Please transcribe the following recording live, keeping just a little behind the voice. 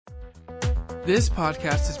This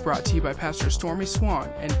podcast is brought to you by Pastor Stormy Swann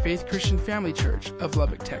and Faith Christian Family Church of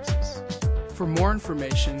Lubbock, Texas. For more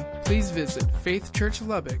information, please visit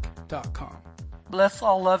faithchurchlubbock.com. Bless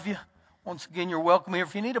all of you. Once again, you're welcome here.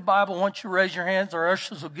 If you need a Bible, why don't you raise your hands? Our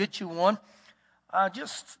ushers will get you one.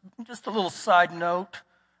 Just a little side note.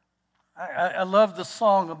 I love the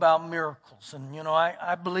song about miracles. And,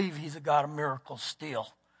 I believe He's a God of miracles still.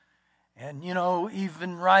 And,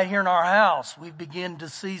 even right here in our house, we begin to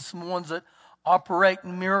see some ones that operate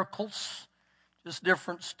in miracles. Just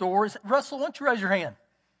different stories. Russell, why don't you raise your hand?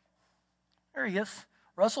 There he is.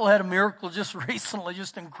 Russell had a miracle just recently,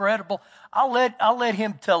 just incredible. I'll let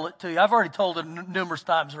him tell it to you. I've already told it numerous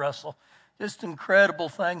times, Russell. Just incredible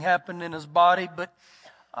thing happened in his body. But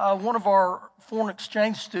one of our foreign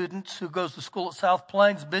exchange students who goes to school at South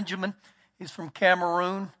Plains, Benjamin, he's from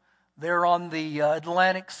Cameroon. They're on the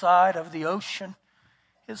Atlantic side of the ocean.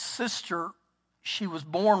 His sister, she was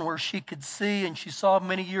born where she could see, and she saw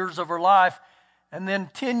many years of her life. And then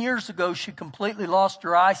 10 years ago, she completely lost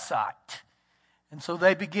her eyesight. And so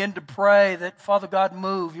they began to pray that, Father God,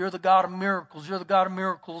 move. You're the God of miracles. You're the God of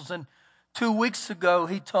miracles. And 2 weeks ago,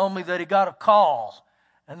 he told me that he got a call.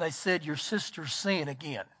 And they said, your sister's seeing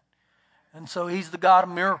again. And so He's the God of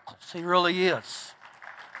miracles. He really is.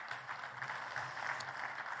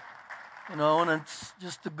 And it's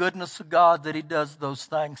just the goodness of God that He does those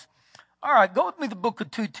things. All right, go with me to the book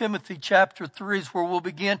of 2 Timothy chapter 3 is where we'll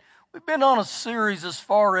begin. We've been on a series as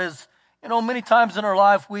far as, many times in our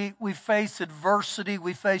life we face adversity,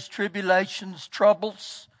 we face tribulations,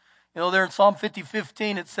 troubles. There in Psalm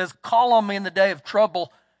 50:15 it says, call on me in the day of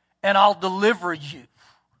trouble and I'll deliver you.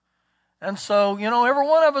 And so, every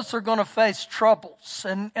one of us are going to face troubles.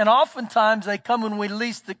 And oftentimes they come when we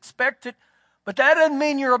least expect it. But that doesn't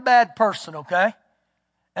mean you're a bad person, okay?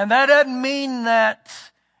 And that doesn't mean that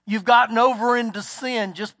you've gotten over into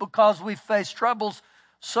sin just because we face troubles.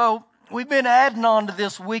 So we've been adding on to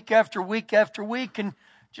this week after week after week, and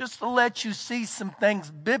just to let you see some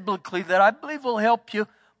things biblically that I believe will help you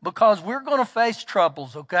because we're going to face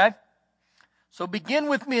troubles, okay? So begin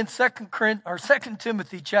with me in 2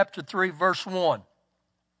 Timothy chapter 3, verse 1.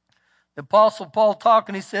 The Apostle Paul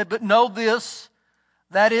talking, he said, but know this,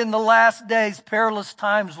 that in the last days perilous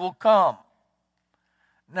times will come.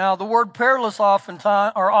 Now, the word perilous often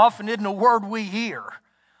isn't a word we hear.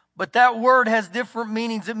 But that word has different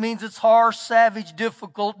meanings. It means it's harsh, savage,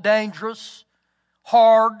 difficult, dangerous,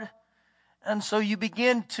 hard. And so you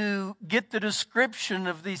begin to get the description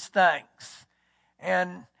of these things.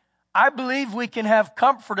 And I believe we can have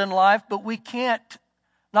comfort in life, but we can't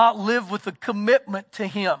not live with a commitment to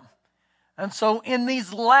Him. And so in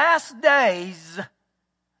these last days,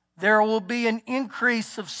 there will be an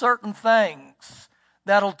increase of certain things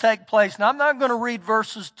that'll take place. Now, I'm not going to read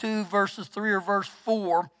verses 2, verses 3, or verse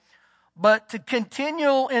 4, but to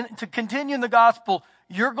continue in the gospel,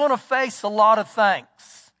 you're going to face a lot of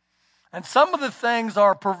things. And some of the things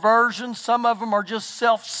are perversion, some of them are just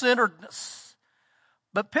self-centeredness.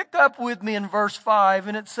 But pick up with me in verse 5,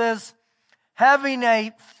 and it says, having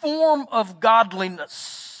a form of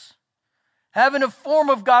godliness. Having a form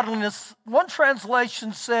of godliness, one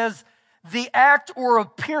translation says, the act or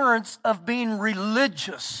appearance of being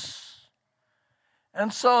religious.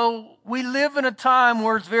 And so we live in a time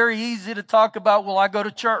where it's very easy to talk about, well, I go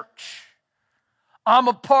to church. I'm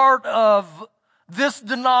a part of this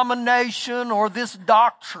denomination or this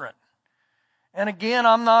doctrine. And again,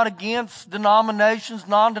 I'm not against denominations,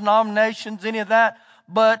 non-denominations, any of that.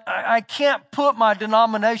 But I can't put my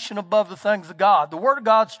denomination above the things of God. The Word of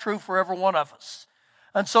God's true for every one of us.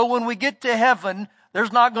 And so when we get to heaven,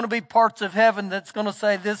 there's not going to be parts of heaven that's going to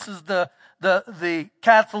say this is the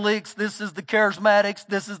Catholics, this is the Charismatics,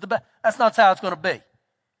 this is the... That's not how it's going to be.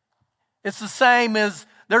 It's the same as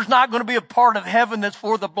there's not going to be a part of heaven that's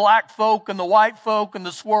for the black folk and the white folk and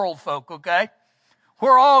the swirl folk, okay?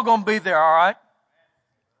 We're all going to be there, all right?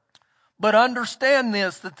 But understand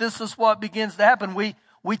that this is what begins to happen. We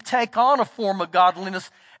take on a form of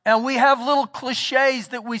godliness, and we have little cliches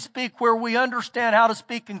that we speak where we understand how to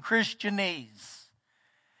speak in Christianese.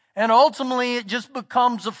 And ultimately, it just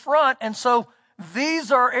becomes a front. And so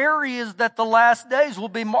these are areas that the last days will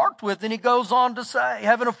be marked with. And he goes on to say,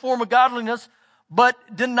 having a form of godliness, but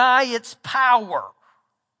deny its power.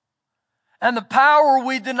 And the power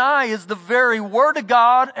we deny is the very Word of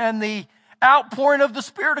God and the outpouring of the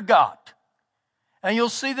Spirit of God. And you'll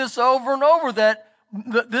see this over and over that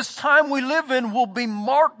this time we live in will be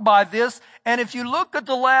marked by this. And if you look at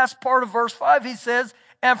the last part of verse 5, he says,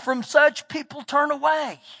 and from such people turn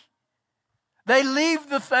away. They leave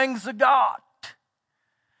the things of God.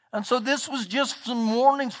 And so this was just some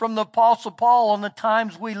warnings from the Apostle Paul on the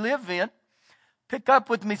times we live in. Pick up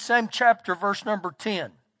with me, same chapter, verse number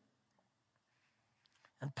 10.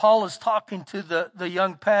 And Paul is talking to the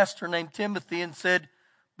young pastor named Timothy and said,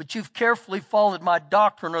 but you've carefully followed my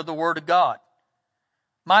doctrine of the Word of God.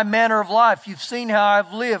 My manner of life, you've seen how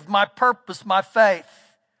I've lived, my purpose, my faith,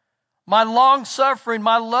 my long suffering,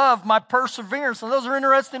 my love, my perseverance. And those are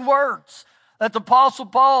interesting words. That the Apostle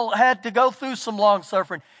Paul had to go through some long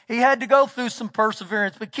suffering. He had to go through some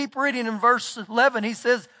perseverance. But keep reading in verse 11. He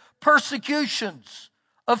says, persecutions,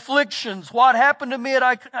 afflictions. What happened to me at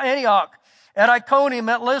Antioch, at Iconium,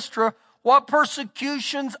 at Lystra? What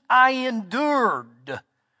persecutions I endured.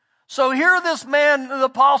 So here this man, the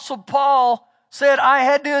Apostle Paul, said, I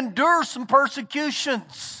had to endure some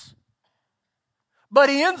persecutions. But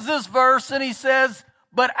he ends this verse and he says,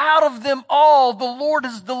 but out of them all, the Lord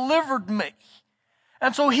has delivered me.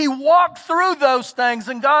 And so he walked through those things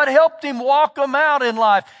and God helped him walk them out in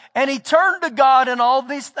life. And he turned to God in all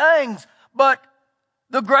these things. But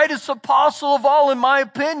the greatest apostle of all, in my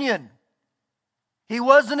opinion, he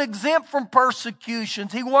wasn't exempt from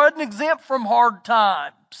persecutions. He wasn't exempt from hard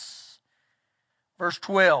times. Verse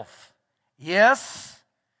 12. Yes,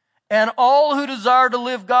 and all who desire to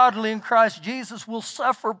live godly in Christ Jesus will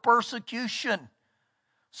suffer persecution.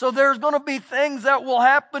 So there's going to be things that will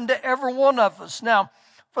happen to every one of us. Now,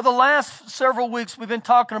 for the last several weeks, we've been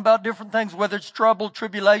talking about different things, whether it's trouble,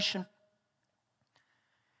 tribulation.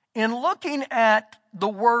 In looking at the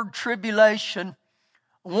word tribulation,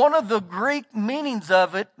 one of the Greek meanings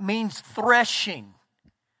of it means threshing,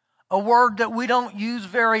 a word that we don't use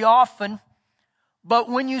very often. But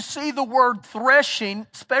when you see the word threshing,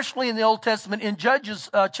 especially in the Old Testament, in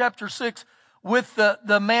Judges chapter 6, with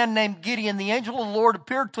the man named Gideon, the angel of the Lord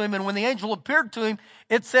appeared to him. And when the angel appeared to him,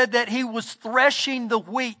 it said that he was threshing the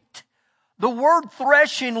wheat. The word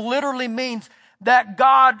threshing literally means that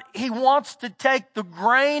God, he wants to take the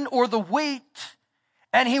grain or the wheat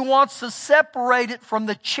and he wants to separate it from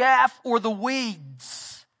the chaff or the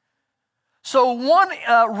weeds. So one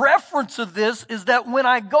reference of this is that when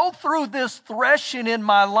I go through this threshing in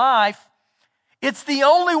my life, it's the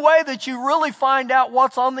only way that you really find out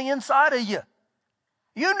what's on the inside of you.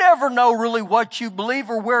 You never know really what you believe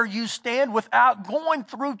or where you stand without going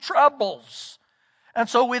through troubles. And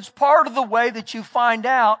so it's part of the way that you find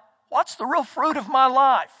out what's the real fruit of my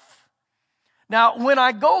life. Now, when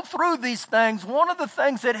I go through these things, one of the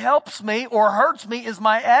things that helps me or hurts me is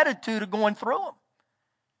my attitude of going through them.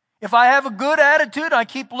 If I have a good attitude, I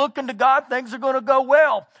keep looking to God, things are going to go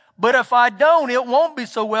well. But if I don't, it won't be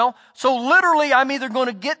so well. So literally, I'm either going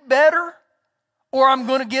to get better or I'm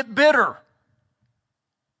going to get bitter.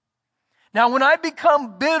 Now, when I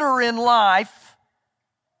become bitter in life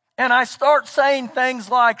and I start saying things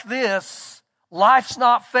like this, life's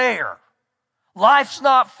not fair. Life's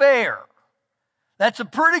not fair. That's a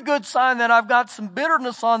pretty good sign that I've got some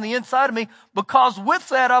bitterness on the inside of me, because with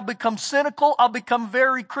that I'll become cynical. I'll become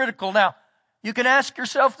very critical. Now, you can ask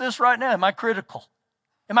yourself this right now. Am I critical?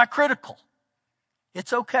 Am I critical?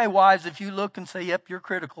 It's okay, wives, if you look and say, yep, you're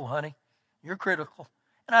critical, honey. You're critical.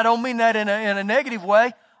 And I don't mean that in a negative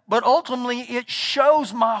way, but ultimately it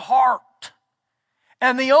shows my heart.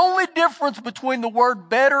 And the only difference between the word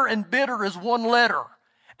better and bitter is one letter.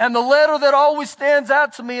 And the letter that always stands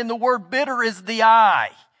out to me in the word bitter is the I.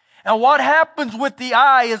 And what happens with the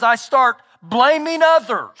I is I start blaming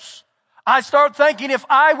others. I start thinking, if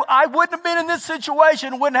I wouldn't have been in this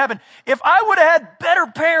situation, it wouldn't happen. If I would have had better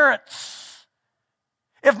parents,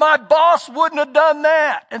 if my boss wouldn't have done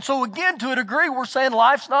that. And so again, to a degree, we're saying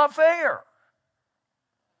life's not fair.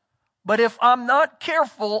 But if I'm not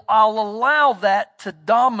careful, I'll allow that to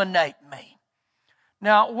dominate me.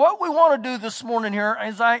 Now, what we want to do this morning here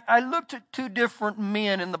is I looked at two different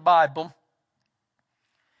men in the Bible.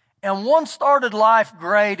 And one started life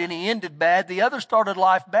great and he ended bad. The other started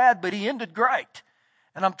life bad, but he ended great.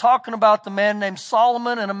 And I'm talking about the man named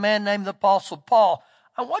Solomon and a man named the Apostle Paul.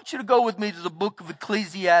 I want you to go with me to the book of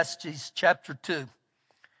Ecclesiastes, chapter 2.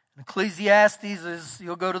 Ecclesiastes is,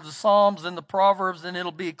 you'll go to the Psalms and the Proverbs, and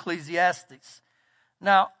it'll be Ecclesiastes.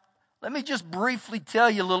 Now, let me just briefly tell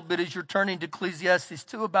you a little bit as you're turning to Ecclesiastes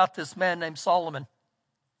 2 about this man named Solomon.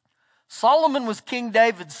 Solomon was King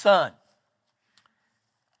David's son.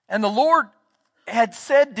 And the Lord had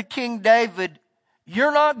said to King David,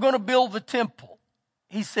 you're not going to build the temple.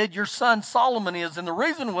 He said, your son Solomon is. And the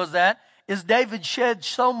reason was that is David shed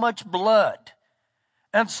so much blood.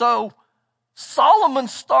 And so Solomon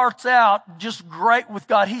starts out just great with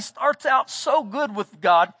God. He starts out so good with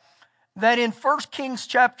God that in 1 Kings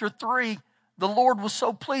chapter 3, the Lord was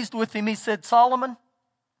so pleased with him. He said, Solomon,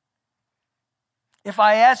 if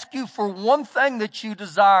I ask you for one thing that you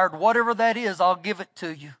desired, whatever that is, I'll give it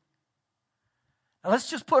to you. Now let's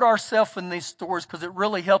just put ourselves in these stories because it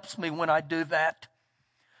really helps me when I do that.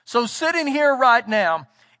 So sitting here right now,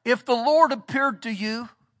 if the Lord appeared to you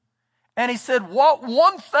and He said, what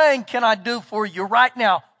one thing can I do for you right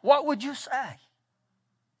now? What would you say?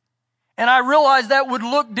 And I realize that would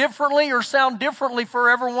look differently or sound differently for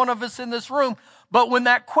every one of us in this room. But when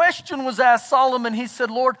that question was asked Solomon, he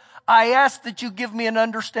said, Lord, I ask that you give me an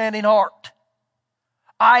understanding heart.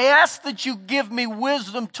 I ask that you give me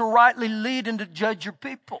wisdom to rightly lead and to judge your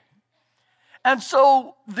people. And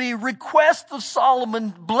so the request of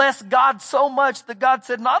Solomon blessed God so much that God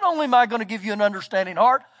said, not only am I going to give you an understanding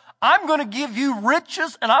heart, I'm going to give you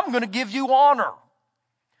riches and I'm going to give you honor.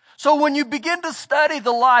 So when you begin to study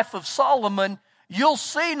the life of Solomon, you'll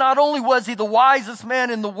see not only was he the wisest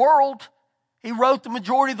man in the world, he wrote the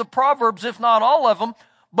majority of the Proverbs, if not all of them,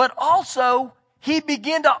 but also he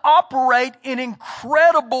began to operate in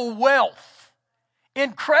incredible wealth,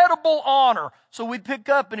 incredible honor. So we pick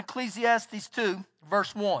up in Ecclesiastes 2,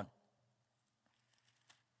 verse 1.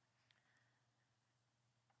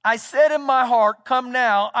 I said in my heart, come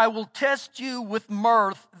now, I will test you with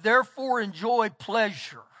mirth, therefore enjoy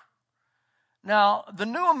pleasure. Now, the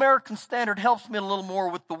New American Standard helps me a little more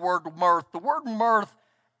with the word mirth. The word mirth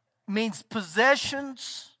means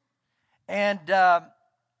possessions and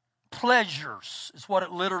pleasures is what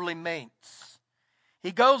it literally means.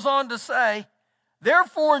 He goes on to say,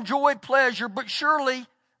 therefore enjoy pleasure, but surely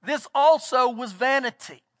this also was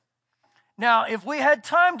vanity. Now, if we had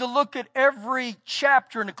time to look at every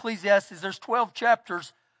chapter in Ecclesiastes, there's 12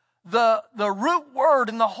 chapters, the root word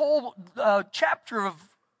in the whole chapter of,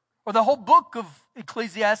 or the whole book of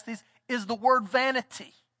Ecclesiastes is the word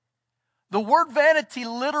vanity. The word vanity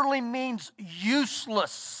literally means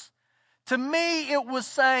useless. To me, it was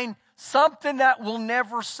saying something that will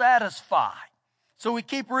never satisfy. So we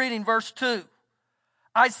keep reading verse 2.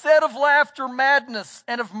 I said of laughter, madness,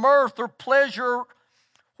 and of mirth or pleasure,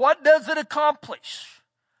 what does it accomplish?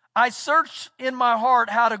 I searched in my heart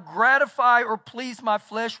how to gratify or please my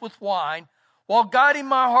flesh with wine, while guiding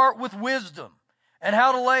my heart with wisdom, and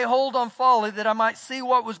how to lay hold on folly, that I might see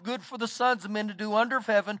what was good for the sons of men to do under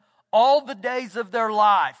heaven all the days of their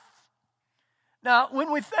life. Now,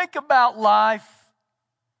 when we think about life,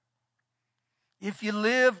 if you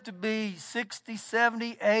live to be 60,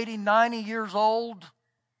 70, 80, 90 years old,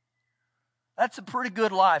 that's a pretty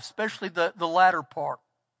good life, especially the latter part.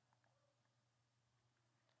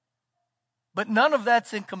 But none of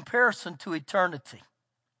that's in comparison to eternity.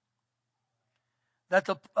 That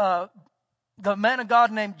the man of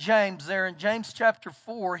God named James there in James chapter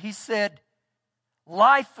 4, he said,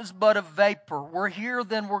 life is but a vapor. We're here,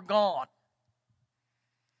 then we're gone.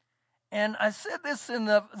 And I said this in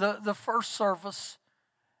the first service,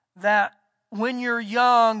 that when you're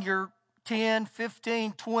young, you're 10,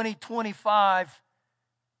 15, 20, 25,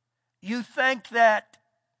 you think that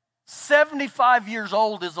 75 years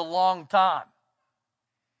old is a long time.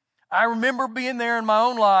 I remember being there in my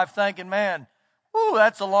own life thinking, man, ooh,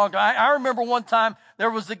 that's a long time. I remember one time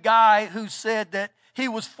there was a guy who said that he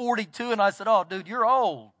was 42, and I said, oh, dude, you're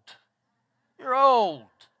old. You're old.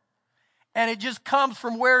 And it just comes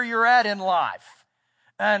from where you're at in life.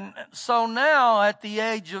 And so now at the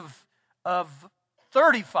age of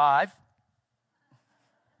 35,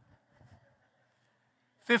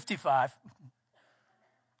 55,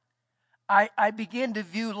 I begin to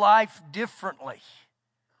view life differently.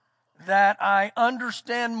 That I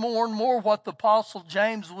understand more and more what the Apostle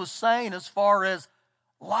James was saying as far as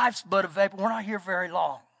life's but a vapor. We're not here very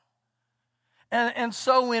long. And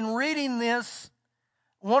so in reading this,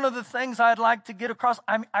 one of the things I'd like to get across,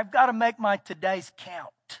 I've got to make my todays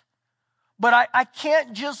count. But I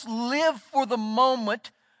can't just live for the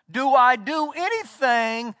moment. Do I do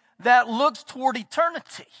anything that looks toward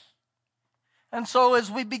eternity? And so as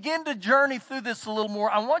we begin to journey through this a little more,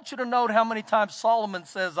 I want you to note how many times Solomon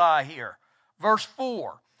says I here. Verse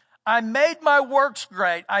 4, I made my works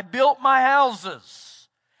great. I built my houses,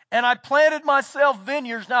 and I planted myself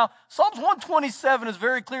vineyards. Now, Psalms 127 is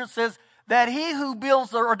very clear. It says that he who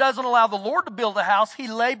builds or doesn't allow the Lord to build a house, he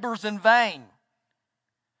labors in vain.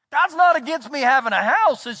 God's not against me having a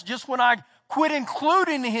house. It's just when I quit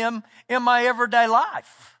including him in my everyday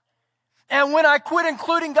life. And when I quit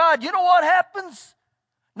including God, you know what happens?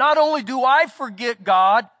 Not only do I forget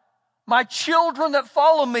God, my children that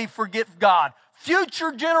follow me forget God.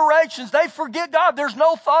 Future generations, they forget God. There's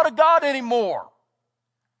no thought of God anymore.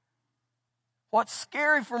 What's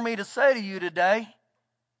scary for me to say to you today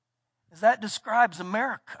is that describes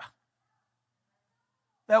America.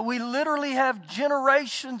 That we literally have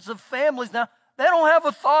generations of families now, they don't have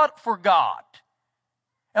a thought for God.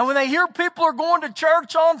 And when they hear people are going to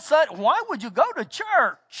church on Sunday, why would you go to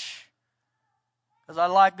church? Because I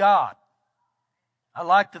like God. I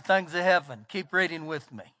like the things of heaven. Keep reading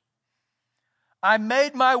with me. I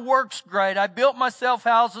made my works great. I built myself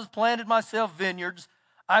houses, planted myself vineyards.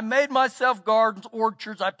 I made myself gardens,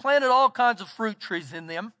 orchards. I planted all kinds of fruit trees in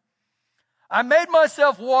them. I made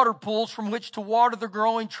myself water pools from which to water the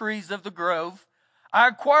growing trees of the grove. I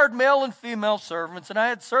acquired male and female servants, and I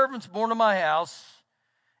had servants born to my house.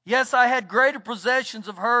 Yes, I had greater possessions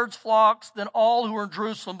of herds, flocks than all who were in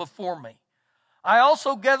Jerusalem before me. I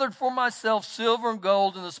also gathered for myself silver and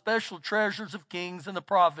gold and the special treasures of kings in the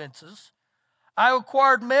provinces. I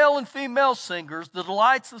acquired male and female singers, the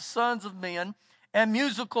delights of sons of men, and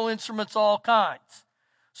musical instruments of all kinds.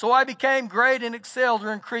 So I became great and excelled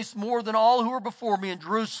or increased more than all who were before me in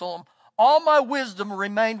Jerusalem. All my wisdom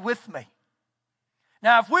remained with me.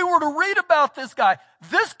 Now, if we were to read about this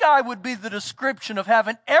guy would be the description of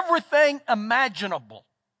having everything imaginable.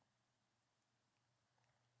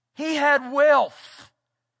 He had wealth.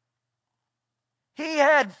 He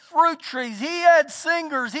had fruit trees. He had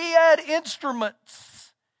singers. He had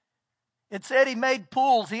instruments. It said he made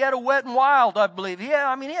pools. He had a wet and wild, I believe. He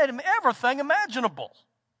had everything imaginable.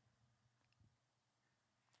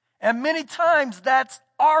 And many times that's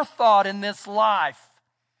our thought in this life.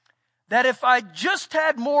 That if I just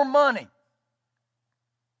had more money,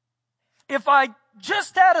 if I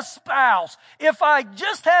just had a spouse, if I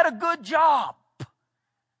just had a good job.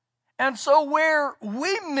 And so where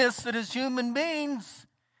we miss it as human beings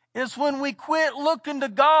is when we quit looking to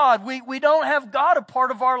God. We don't have God a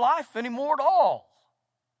part of our life anymore at all.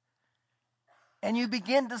 And you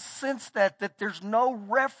begin to sense that there's no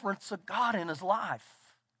reference of God in his life.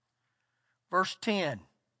 Verse 10.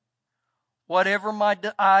 Whatever my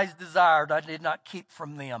eyes desired, I did not keep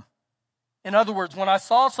from them. In other words, when I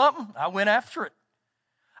saw something, I went after it.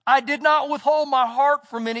 I did not withhold my heart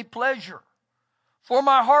from any pleasure, for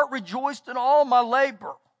my heart rejoiced in all my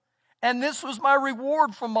labor, and this was my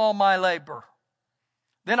reward from all my labor.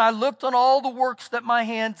 Then I looked on all the works that my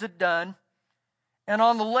hands had done, and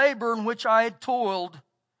on the labor in which I had toiled.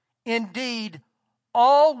 Indeed,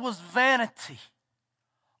 all was vanity.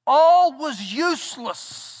 All was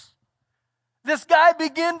useless. This guy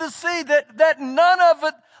began to see that none of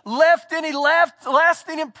it left any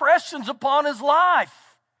lasting impressions upon his life.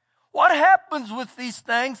 What happens with these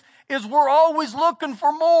things is we're always looking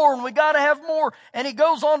for more, and we got to have more. And he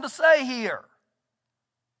goes on to say here,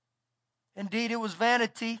 indeed, it was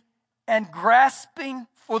vanity and grasping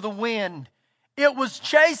for the wind. It was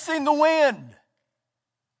chasing the wind.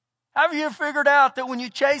 Have you ever figured out that when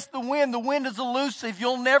you chase the wind is elusive,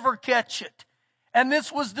 you'll never catch it? And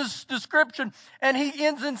this was this description, and he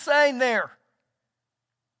ends in saying there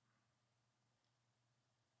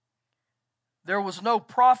was no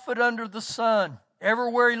profit under the sun.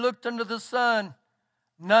 Everywhere he looked under the sun,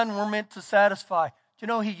 none were meant to satisfy. Do you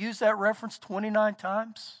know he used that reference 29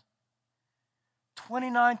 times?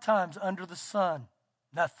 29 times under the sun,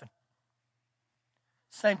 nothing.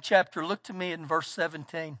 Same chapter, look to me in verse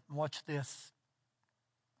 17 and watch this.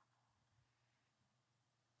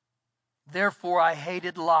 Therefore I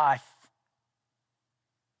hated life.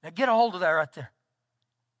 Now get a hold of that right there.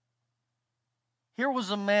 Here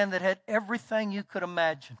was a man that had everything you could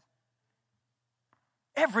imagine.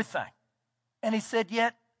 Everything. And he said,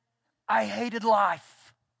 yet I hated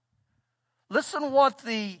life. Listen what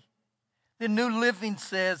the New Living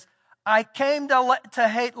says. I came to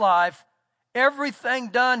hate life. Everything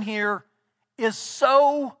done here is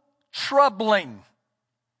so troubling.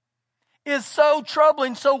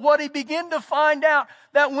 So what he began to find out,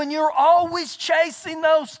 that when you're always chasing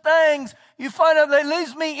those things, you find out that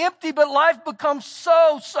leaves me empty, but life becomes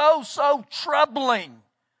so troubling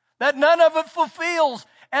that none of it fulfills.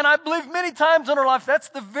 And I believe many times in our life, that's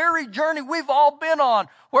the very journey we've all been on,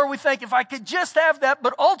 where we think, if I could just have that,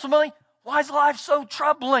 but ultimately, why is life so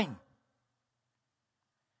troubling?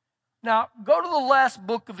 Now, go to the last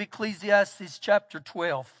book of Ecclesiastes, chapter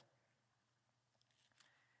 12.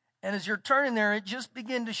 And as you're turning there, it just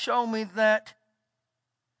began to show me that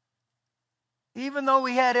even though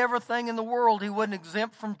he had everything in the world, he wasn't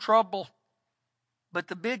exempt from trouble. But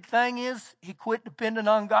the big thing is, he quit depending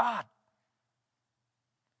on God.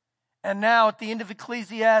 And now at the end of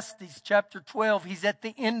Ecclesiastes chapter 12, he's at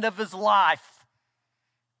the end of his life.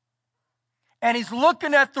 And he's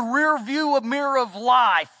looking at the rear view mirror of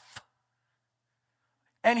life.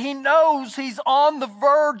 And he knows he's on the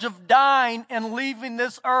verge of dying and leaving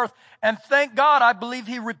this earth. And thank God, I believe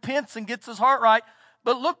he repents and gets his heart right.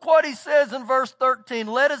 But look what he says in verse 13.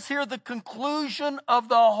 Let us hear the conclusion of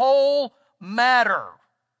the whole matter.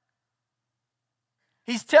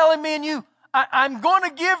 He's telling me and you, I'm going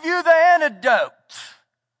to give you the antidote.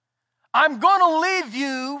 I'm going to leave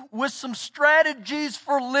you with some strategies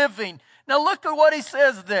for living. Now look at what he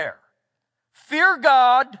says there. Fear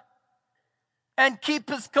God and keep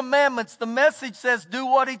His commandments. The Message says do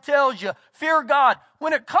what He tells you. Fear God.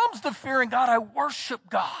 When it comes to fearing God, I worship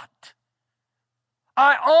God.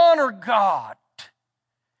 I honor God.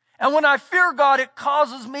 And when I fear God, it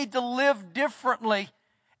causes me to live differently.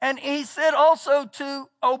 And he said also to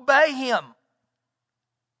obey Him.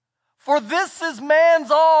 For this is man's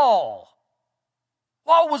all.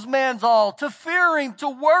 What was man's all? To fear Him, to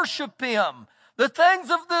worship Him. The things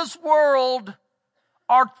of this world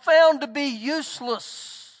are found to be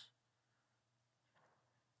useless.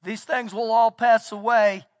 These things will all pass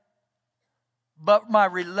away, but my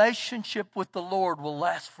relationship with the Lord will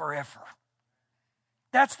last forever.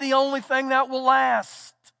 That's the only thing that will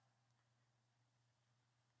last.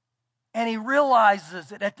 And he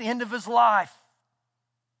realizes it at the end of his life.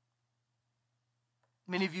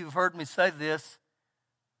 Many of you have heard me say this,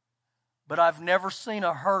 but I've never seen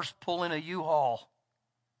a hearse pulling a U-Haul.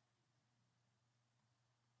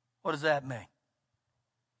 What does that mean?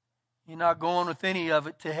 You're not going with any of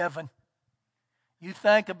it to heaven. You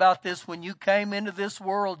think about this. When you came into this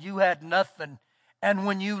world, you had nothing. And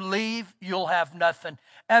when you leave, you'll have nothing.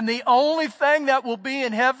 And the only thing that will be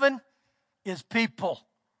in heaven is people.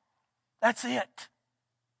 That's it.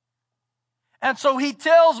 And so he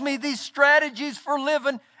tells me these strategies for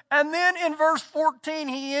living. And then in verse 14,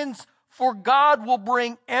 he ends, for God will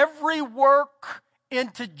bring every work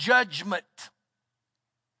into judgment.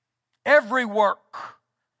 Every work.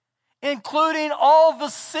 Including all the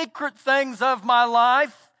secret things of my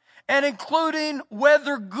life. And including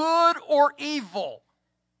whether good or evil.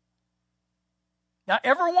 Now,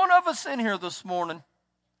 every one of us in here this morning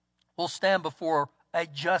will stand before a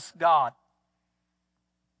just God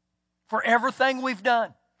for everything we've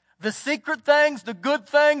done. The secret things, the good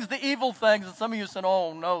things, the evil things. And some of you said,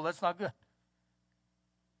 oh no, that's not good.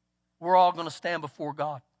 We're all going to stand before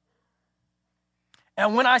God.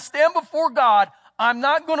 And when I stand before God, I'm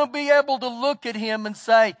not going to be able to look at Him and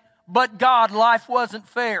say, but God, life wasn't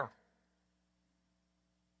fair.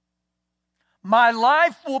 My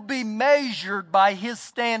life will be measured by His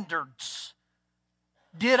standards.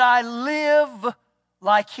 Did I live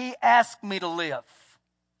like He asked me to live?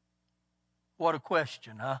 What a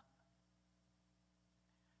question, huh?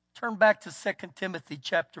 Turn back to 2 Timothy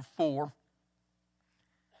chapter 4.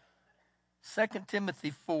 2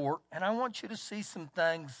 Timothy 4, and I want you to see some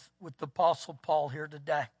things with the Apostle Paul here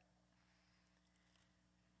today.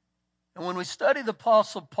 And when we study the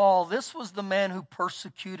Apostle Paul, this was the man who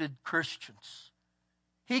persecuted Christians.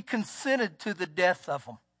 He consented to the death of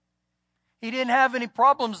them. He didn't have any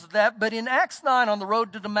problems with that, but in Acts 9 on the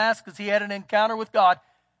road to Damascus, he had an encounter with God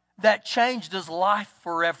that changed his life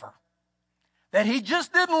forever. That he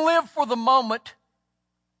just didn't live for the moment.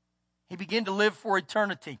 He began to live for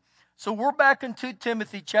eternity. So we're back in 2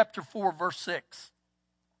 Timothy chapter 4, verse 6.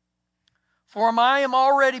 For I am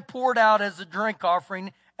already poured out as a drink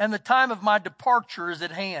offering, and the time of my departure is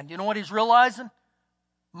at hand. You know what he's realizing?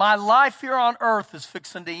 My life here on earth is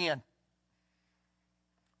fixing to end.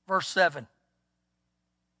 Verse 7.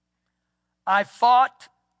 I fought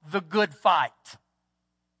the good fight.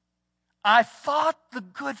 I fought the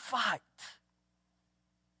good fight.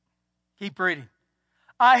 Keep reading.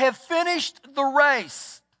 I have finished the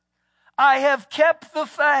race. I have kept the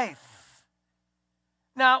faith.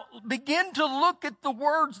 Now, begin to look at the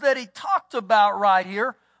words that he talked about right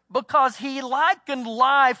here, because he likened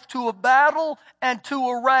life to a battle and to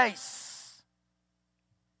a race.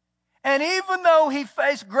 And even though he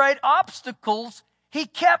faced great obstacles, he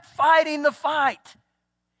kept fighting the fight.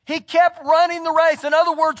 He kept running the race. In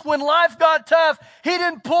other words, when life got tough, he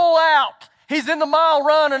didn't pull out. He's in the mile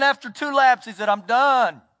run, and after 2 laps, he said, I'm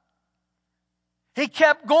done. He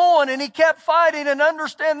kept going, and he kept fighting. And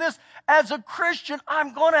understand this, as a Christian,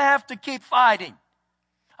 I'm going to have to keep fighting.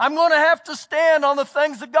 I'm going to have to stand on the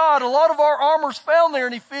things of God. A lot of our armor's found there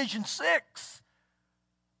in Ephesians 6.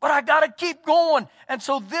 But I got to keep going. And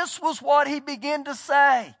so this was what he began to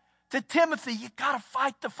say to Timothy. You got to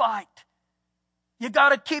fight the fight. You got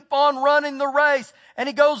to keep on running the race. And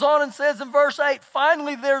he goes on and says in verse 8,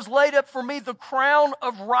 finally there's laid up for me the crown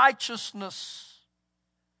of righteousness.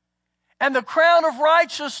 And the crown of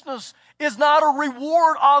righteousness is not a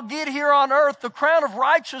reward I'll get here on earth. The crown of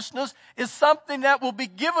righteousness is something that will be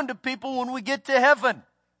given to people when we get to heaven.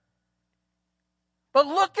 But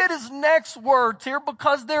look at his next words here,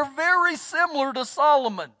 because they're very similar to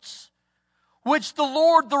Solomon's, which the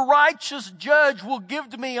Lord, the righteous judge, will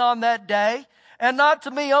give to me on that day. and not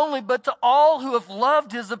to me only, but to all who have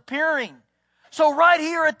loved his appearing. So right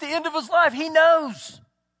here at the end of his life, he knows,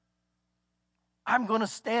 I'm going to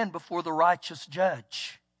stand before the righteous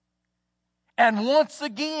judge. And once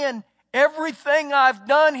again, everything I've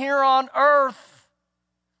done here on earth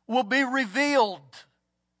will be revealed.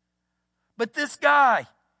 But this guy,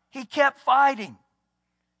 he kept fighting.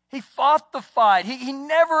 He fought the fight. He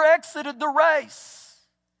never exited the race.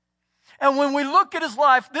 And when we look at his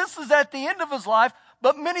life, this is at the end of his life,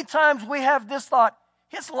 but many times we have this thought,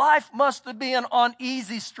 his life must have been on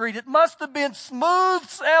easy street. It must have been smooth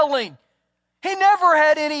sailing. He never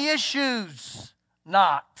had any issues.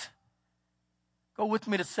 Not. Go with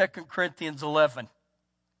me to 2 Corinthians 11.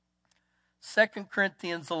 2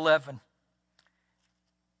 Corinthians 11.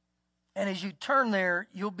 And as you turn there,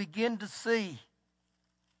 you'll begin to see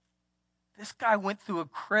this guy went through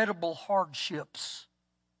incredible hardships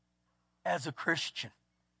as a Christian,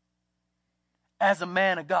 as a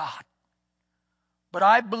man of God. But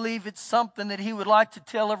I believe it's something that he would like to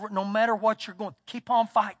tell everyone, no matter what you're going, keep on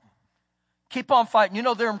fighting. Keep on fighting. You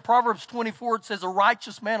know, there in Proverbs 24, it says a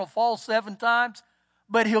righteous man will fall 7 times,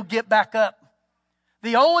 but he'll get back up.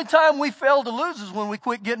 The only time we fail to lose is when we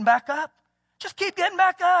quit getting back up. Just keep getting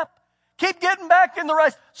back up. Keep getting back in the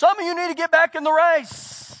race. Some of you need to get back in the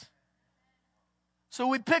race. So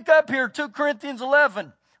we pick up here 2 Corinthians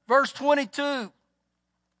 11, verse 22.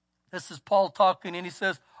 This is Paul talking, and he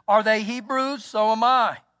says, are they Hebrews? So am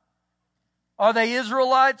I. Are they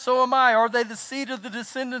Israelites? So am I. Are they the seed of the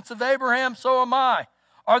descendants of Abraham? So am I.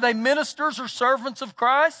 Are they ministers or servants of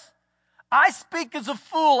Christ? I speak as a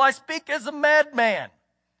fool. I speak as a madman.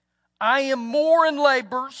 I am more in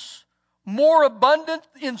labors, more abundant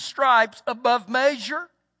in stripes, above measure,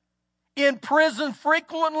 in prison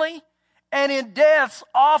frequently, and in deaths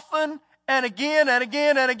often, and again, and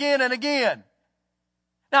again, and again, and again.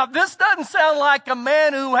 Now, this doesn't sound like a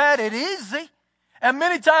man who had it easy. And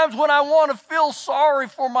many times when I want to feel sorry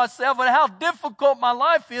for myself and how difficult my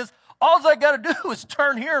life is, all I got to do is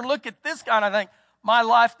turn here and look at this guy, and I think, my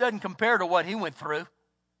life doesn't compare to what he went through.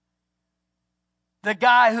 The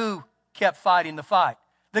guy who kept fighting the fight.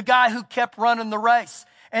 The guy who kept running the race.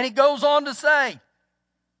 And he goes on to say,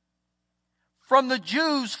 from the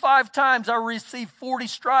Jews 5 times I received 40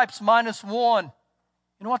 stripes minus 1.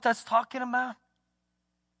 You know what that's talking about?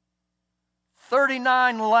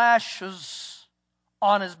 39 lashes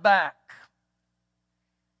on his back.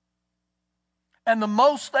 And the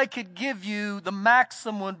most they could give you, the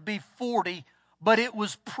maximum would be 40. But it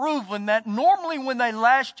was proven that normally when they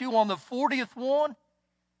lashed you on the 40th one,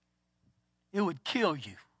 it would kill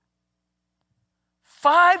you.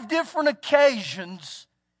 5 different occasions,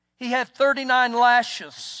 he had 39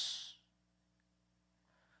 lashes.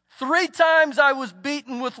 3 times I was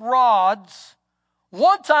beaten with rods.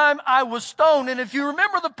 1 time I was stoned. And if you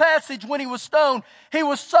remember the passage when he was stoned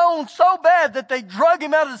so bad that they drug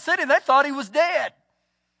him out of the city and they thought he was dead.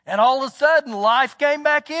 And all of a sudden, life came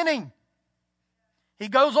back in him. He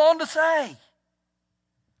goes on to say,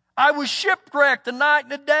 I was shipwrecked a night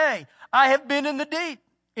and a day. I have been in the deep.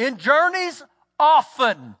 In journeys,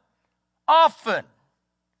 often.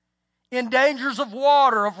 In dangers of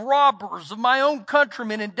water, of robbers, of my own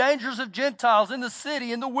countrymen, in dangers of Gentiles, in the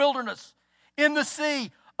city, in the wilderness, in the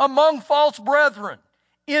sea, among false brethren,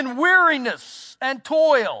 in weariness and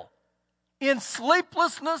toil, in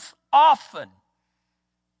sleeplessness often,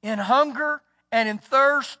 in hunger and in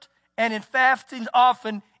thirst, and in fasting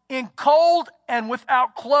often, in cold and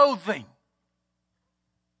without clothing.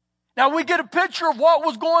 Now we get a picture of what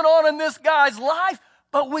was going on in this guy's life,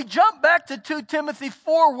 but we jump back to 2 Timothy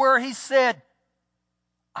 4 where he said,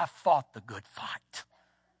 I fought the good fight.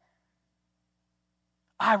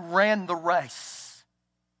 I ran the race.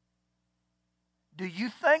 Do you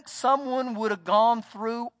think someone would have gone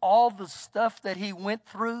through all the stuff that he went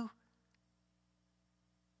through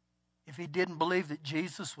if he didn't believe that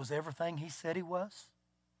Jesus was everything he said he was?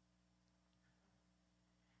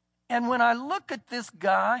 And when I look at this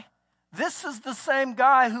guy, this is the same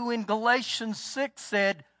guy who in Galatians 6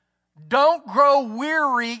 said, don't grow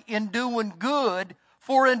weary in doing good,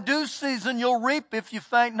 for in due season you'll reap if you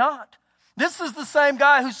faint not. This is the same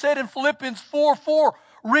guy who said in Philippians 4:4,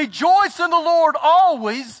 rejoice in the Lord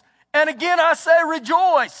always, and again I say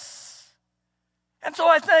rejoice. And so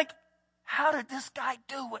I think, how did this guy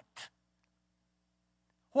do it?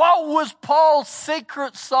 What was Paul's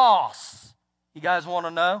secret sauce? You guys want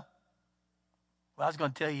to know? Well, I was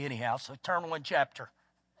going to tell you anyhow, so turn 1 chapter.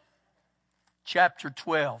 Chapter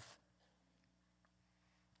 12.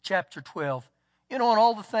 Chapter 12. You know, and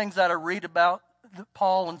all the things that I read about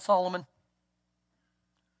Paul and Solomon,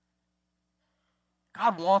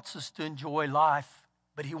 God wants us to enjoy life,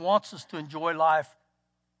 but He wants us to enjoy life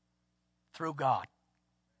through God.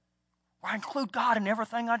 Where I include God in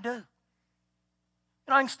everything I do.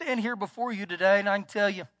 And I can stand here before you today and I can tell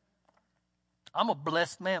you, I'm a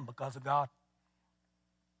blessed man because of God.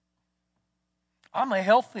 I'm a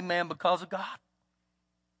healthy man because of God.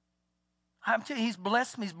 I'm telling you, He's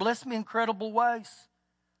blessed me. He's blessed me in incredible ways.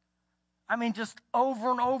 I mean, just over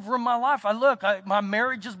and over in my life. My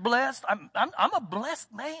marriage is blessed. I'm a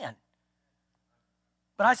blessed man.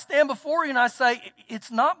 But I stand before you and I say, it's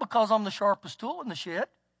not because I'm the sharpest tool in the shed.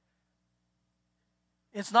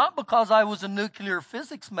 It's not because I was a nuclear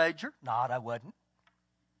physics major. I wasn't.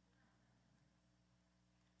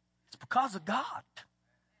 It's because of God.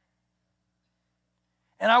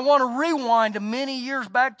 And I want to rewind many years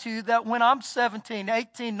back to you that when I'm 17,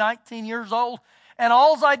 18, 19 years old, and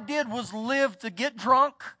all I did was live to get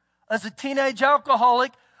drunk as a teenage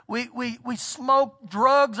alcoholic. We smoked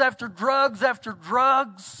drugs after drugs after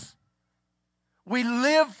drugs. We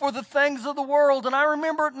lived for the things of the world. And I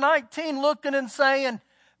remember at 19 looking and saying,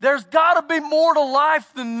 there's got to be more to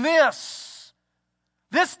life than this.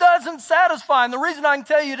 This doesn't satisfy. And the reason I can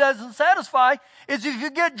tell you it doesn't satisfy is if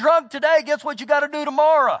you get drunk today, guess what you got to do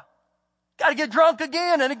tomorrow? Got to get drunk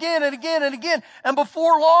again and again and again and again. And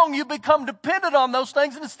before long, you become dependent on those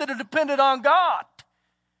things instead of dependent on God.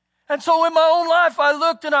 And so in my own life, I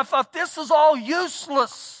looked and I thought, this is all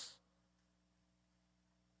useless.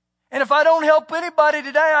 And if I don't help anybody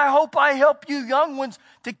today, I hope I help you young ones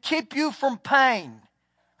to keep you from pain.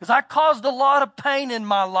 Because I caused a lot of pain in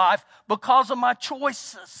my life because of my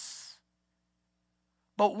choices.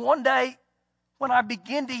 But one day, when I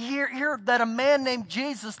began to hear that a man named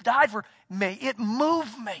Jesus died for me, it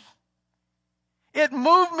moved me. It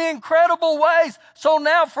moved me in incredible ways. So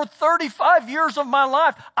now for 35 years of my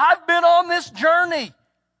life, I've been on this journey.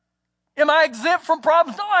 Am I exempt from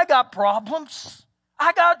problems? No, I got problems.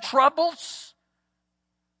 I got troubles.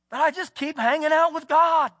 But I just keep hanging out with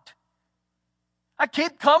God. I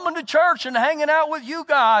keep coming to church and hanging out with you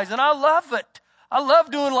guys, and I love it. I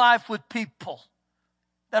love doing life with people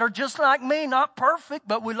that are just like me, not perfect,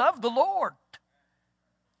 but we love the Lord.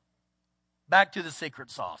 Back to the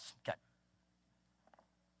secret sauce. Okay.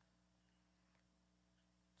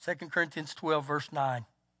 2 Corinthians 12, verse 9.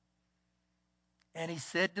 And He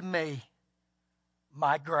said to me,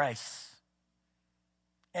 my grace.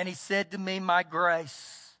 And He said to me, my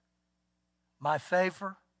grace, my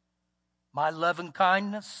favor, my loving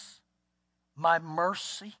kindness, my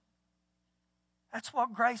mercy. That's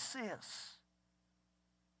what grace is.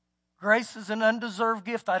 Grace is an undeserved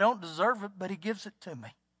gift. I don't deserve it, but He gives it to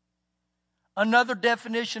me. Another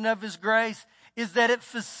definition of His grace is that it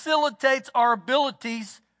facilitates our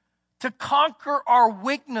abilities to conquer our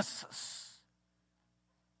weaknesses.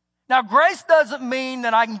 Now, grace doesn't mean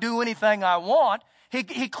that I can do anything I want.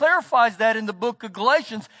 He clarifies that in the book of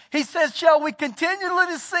Galatians. He says, shall we continually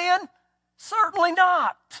to sin? Certainly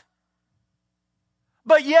not.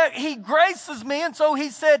 But yet He graces me, and so He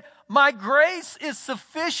said, my grace is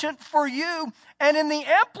sufficient for you. And in the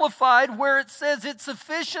Amplified, where it says it's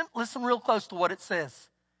sufficient, listen real close to what it says.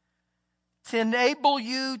 To enable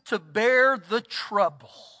you to bear the trouble.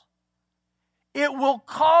 It will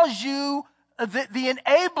cause you the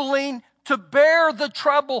enabling to bear the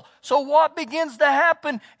trouble. So what begins to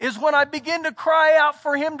happen is when I begin to cry out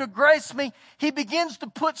for Him to grace me, He begins to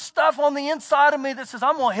put stuff on the inside of me that says,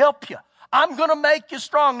 I'm going to help you. I'm going to make you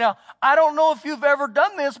strong. Now, I don't know if you've ever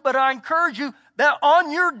done this, but I encourage you that on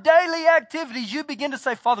your daily activities, you begin to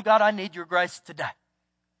say, Father God, I need your grace today.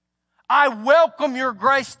 I welcome your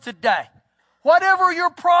grace today. Whatever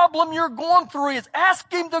your problem you're going through is, ask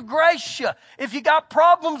Him to grace you. If you got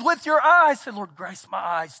problems with your eyes, say, Lord, grace my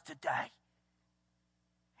eyes today.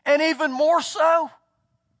 And even more so,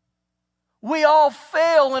 we all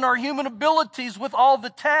fail in our human abilities with all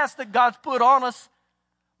the tasks that God's put on us.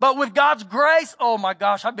 But with God's grace, oh my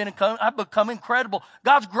gosh, I've become incredible.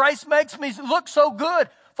 God's grace makes me look so good.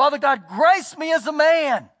 Father God, grace me as a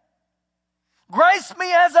man. Grace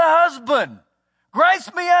me as a husband.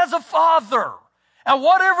 Grace me as a father. And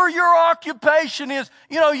whatever your occupation is,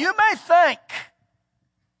 you may think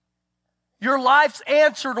your life's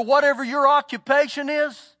answer to whatever your occupation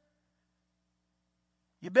is.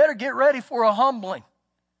 You better get ready for a humbling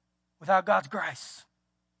without God's grace.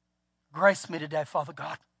 Grace me today, Father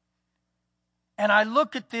God. And I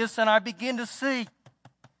look at this and I begin to see,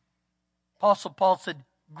 Apostle Paul said,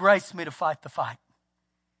 grace me to fight the fight.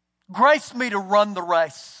 Grace me to run the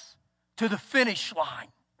race to the finish line.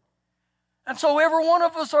 And so every one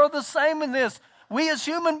of us are the same in this. We as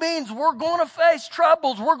human beings, we're going to face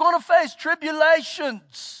troubles. We're going to face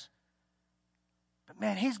tribulations.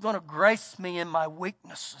 man, He's going to grace me in my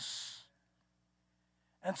weaknesses.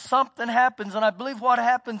 And something happens, and I believe what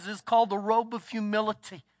happens is called the robe of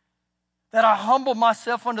humility. That I humble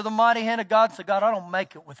myself under the mighty hand of God and say, God, I don't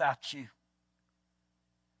make it without you.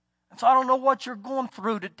 And so I don't know what you're going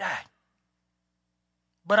through today.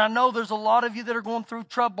 But I know there's a lot of you that are going through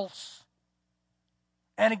troubles.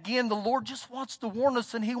 And again, the Lord just wants to warn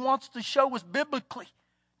us, and He wants to show us biblically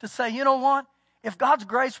to say, you know what? If God's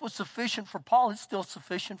grace was sufficient for Paul, it's still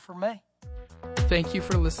sufficient for me. Thank you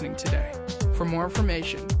for listening today. For more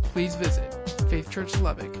information, please visit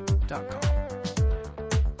faithchurchlubbock.com.